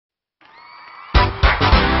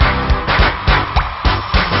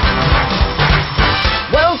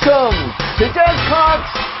to Des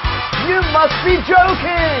Clarke's You Must Be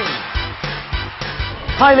Joking!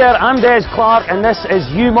 Hi there, I'm Des Clarke and this is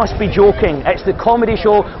You Must Be Joking. It's the comedy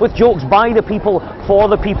show with jokes by the people, for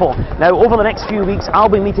the people. Now, over the next few weeks, I'll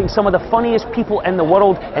be meeting some of the funniest people in the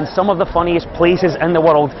world in some of the funniest places in the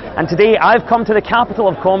world. And today, I've come to the capital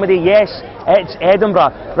of comedy. Yes, it's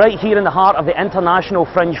Edinburgh, right here in the heart of the International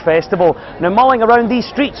Fringe Festival. Now, mulling around these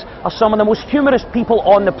streets are some of the most humorous people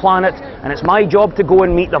on the planet, and it's my job to go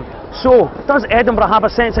and meet them. So, does Edinburgh have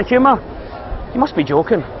a sense of humour? You must be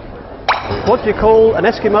joking. What do you call an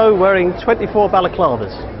Eskimo wearing 24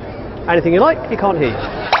 balaclavas? Anything you like, he can't hear you.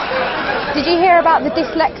 Did you hear about the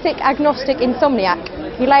dyslexic agnostic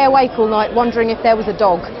insomniac? He lay awake all night wondering if there was a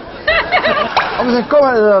dog. I was in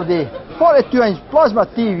comment the other day, 42-inch plasma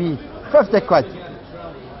TV, 50 quid.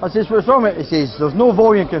 I says, what's wrong with it? He says, there's no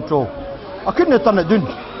volume control. I couldn't have turned it down.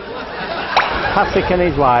 Patrick and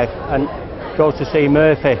his wife and go to see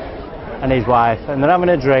Murphy and his wife, and they're having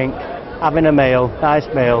a drink, having a meal, nice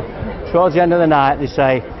meal. Towards the end of the night they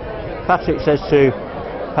say, Patrick says to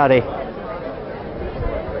Paddy,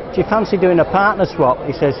 do you fancy doing a partner swap?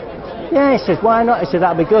 He says, yeah. He says, why not? He said,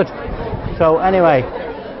 that'd be good. So anyway,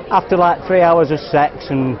 after like 3 hours of sex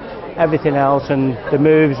and everything else and the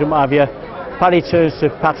moves and what have you, Paddy turns to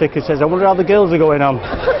Patrick and says, I wonder how the girls are going on.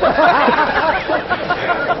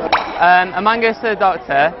 A man goes to the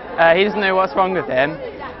doctor, he doesn't know what's wrong with him.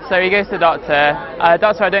 So he goes to the doctor,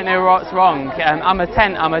 doctor, I don't know what's wrong, I'm a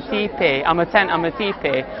tent, I'm a teepee, I'm a tent, I'm a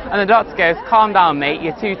teepee. And the doctor goes, calm down mate,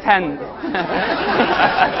 you're too tense.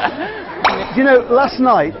 Do you know, last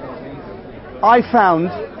night I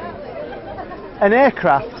found an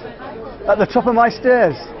aircraft at the top of my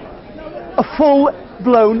stairs. A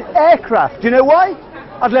full-blown aircraft. Do you know why?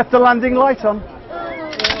 I'd left the landing light on.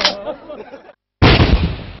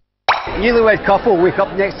 Newlywed couple wake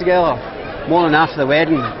up next together, morning after the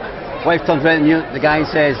wedding. Wife turns around to the guy and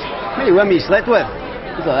says, how many women you slept with?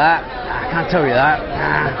 He's like that. I can't tell you that.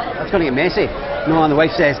 That's going to get messy. No, and the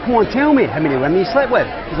wife says, come on, tell me how many women you slept with.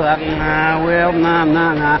 He's like that.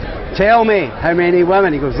 Nah. Tell me how many women.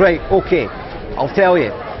 He goes, right, okay, I'll tell you.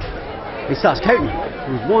 He starts counting.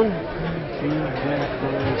 He goes 1, 2, 3,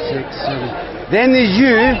 4, 5, 6, 7. Then there's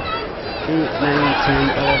you. 8, 9,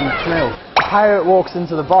 10, 11, 12. The pirate walks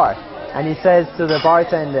into the bar and he says to the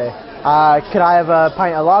bartender, could I have a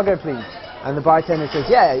pint of lager, please? And the bartender says,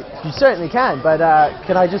 yeah, you certainly can, but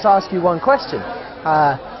could I just ask you one question?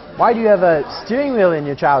 Why do you have a steering wheel in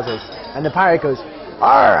your trousers? And the pirate goes,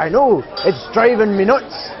 I know, it's driving me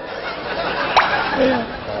nuts.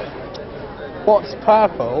 What's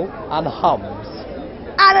purple and hums?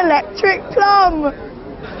 An electric plum!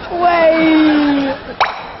 Way!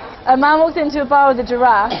 A man walks into a bar with a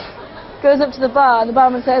giraffe, goes up to the bar and the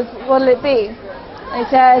barman says, what'll it be? And he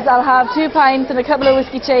says, I'll have 2 pints and a couple of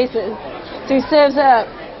whiskey chasers. So he serves it up,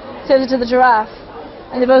 serves it to the giraffe,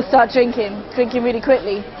 and they both start drinking really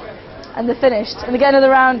quickly. And they're finished, and they get another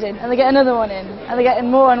round in, and they get another one in, and they're getting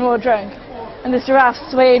more and more drunk. And this giraffe's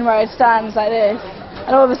swaying where it stands like this,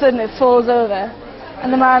 and all of a sudden it falls over.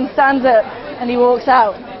 And the man stands up, and he walks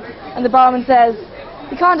out. And the barman says,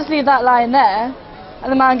 you can't just leave that lying there. And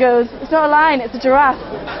the man goes, it's not a lion, it's a giraffe.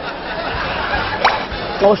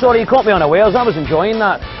 Oh, sorry, you caught me unawares. I was enjoying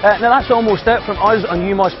that. Now, that's almost it from us on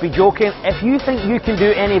You Must Be Joking. If you think you can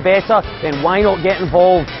do any better, then why not get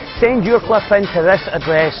involved? Send your clip in to this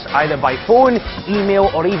address, either by phone,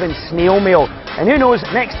 email, or even snail mail. And who knows,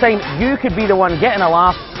 next time you could be the one getting a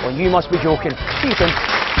laugh on You Must Be Joking. See you soon.